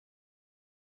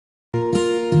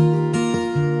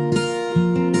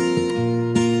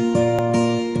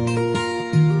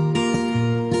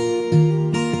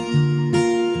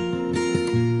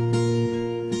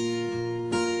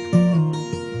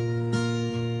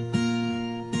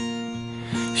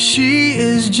She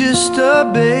is just a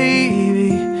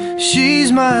baby,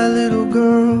 she's my little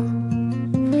girl.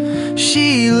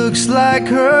 She looks like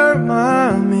her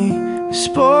mommy,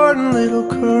 sporting little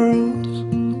curls.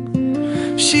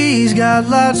 She's got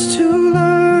lots to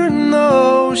learn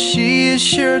though, she is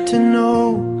sure to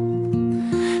know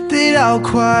that I'll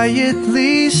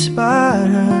quietly spot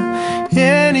her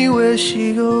anywhere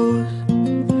she goes.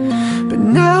 But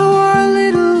now our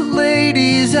little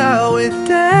lady's out with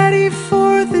Daddy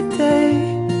for the day.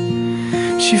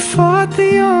 She fought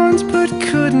the yawns but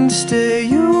couldn't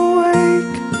stay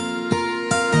awake.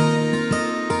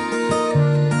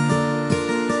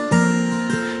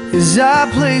 As I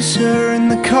place her in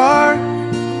the car,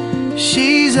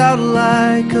 she's out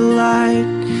like a light,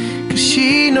 'cause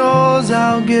she knows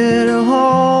I'll get her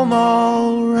home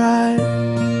alright.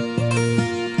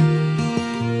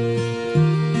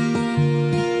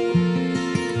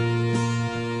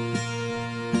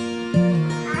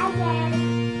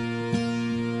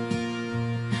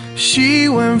 She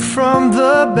went from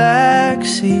the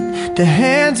backseat to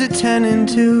hands at 10 and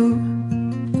 2.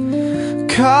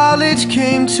 College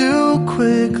came too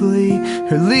quickly,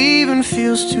 her leaving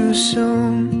feels too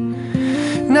soon.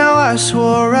 Now I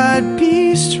swore I'd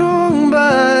be strong,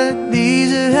 but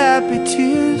these are happy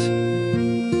tears,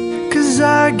 'cause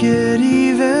I get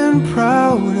even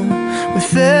prouder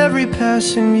with every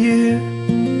passing year.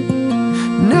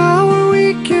 Now our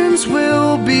weekends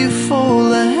will be full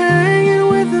of hanging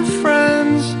with her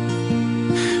friends,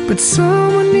 but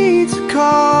someone needs a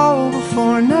call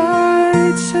before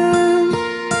night's end.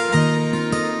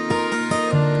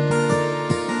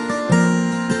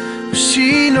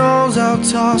 She knows I'll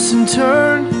toss and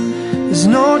turn, there's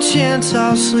no chance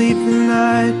I'll sleep the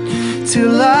night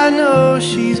till I know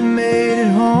she's made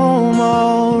it home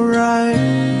alright.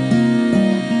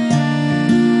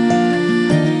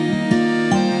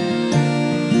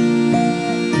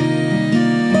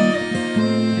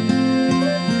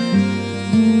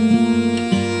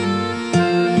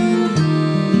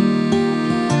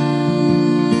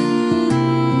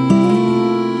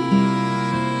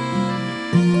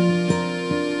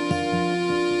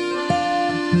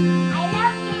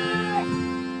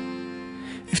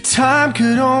 If time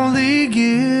could only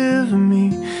give me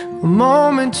a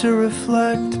moment to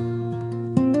reflect,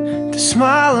 to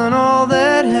smile on all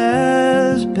that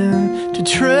has been, to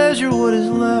treasure what is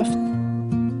left.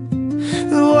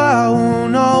 Though I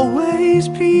won't always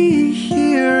be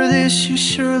here, this you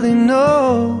surely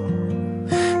know,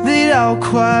 that I'll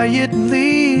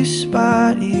quietly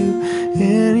spot you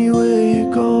anywhere you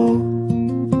go.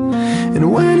 And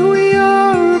when we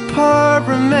are apart,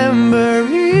 remember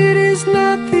it is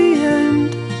not the end.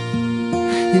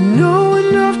 You know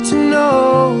enough to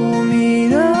know we'll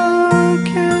meet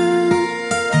again.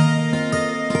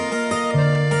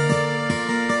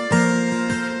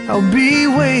 I'll be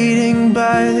waiting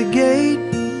by the gate,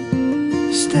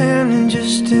 standing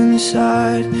just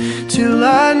inside, till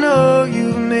I know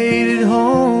you've made it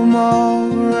home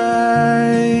alright.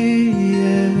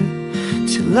 Yeah,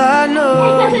 till I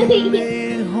know you've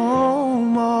made it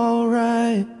home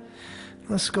alright.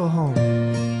 Let's go home.